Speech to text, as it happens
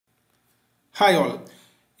Hi all.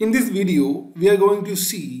 In this video, we are going to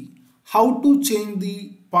see how to change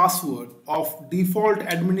the password of default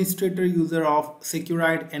administrator user of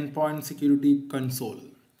Seqrite Endpoint Security Console.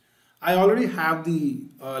 I already have the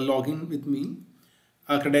login with me,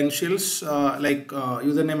 credentials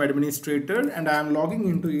username administrator, and I am logging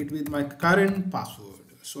into it with my current password.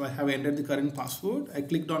 So I have entered the current password. I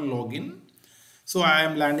clicked on login. So I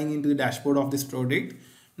am landing into the dashboard of this product.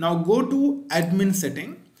 Now go to admin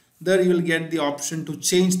setting. There you will get the option to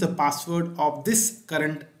change the password of this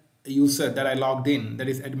current user that I logged in, that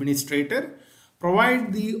is administrator.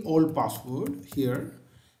 Provide the old password here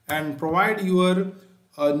and provide your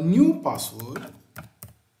new password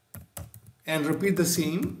and repeat the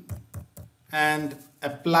same and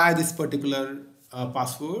apply this particular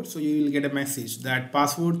password. So you will get a message that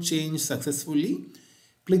password changed successfully.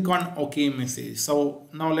 Click on OK message. So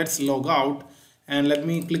now let's log out and let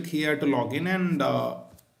me click here to log in and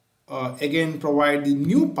again provide the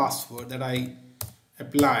new password that I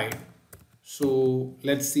applied. So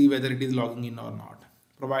let's see whether it is logging in or not.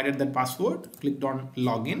 Provided that password, clicked on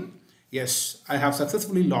login. Yes, I have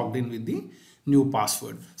successfully logged in with the new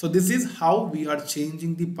password. So this is how we are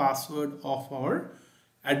changing the password of our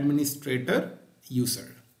administrator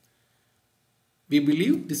user. We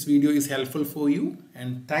believe this video is helpful for you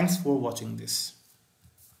and thanks for watching this.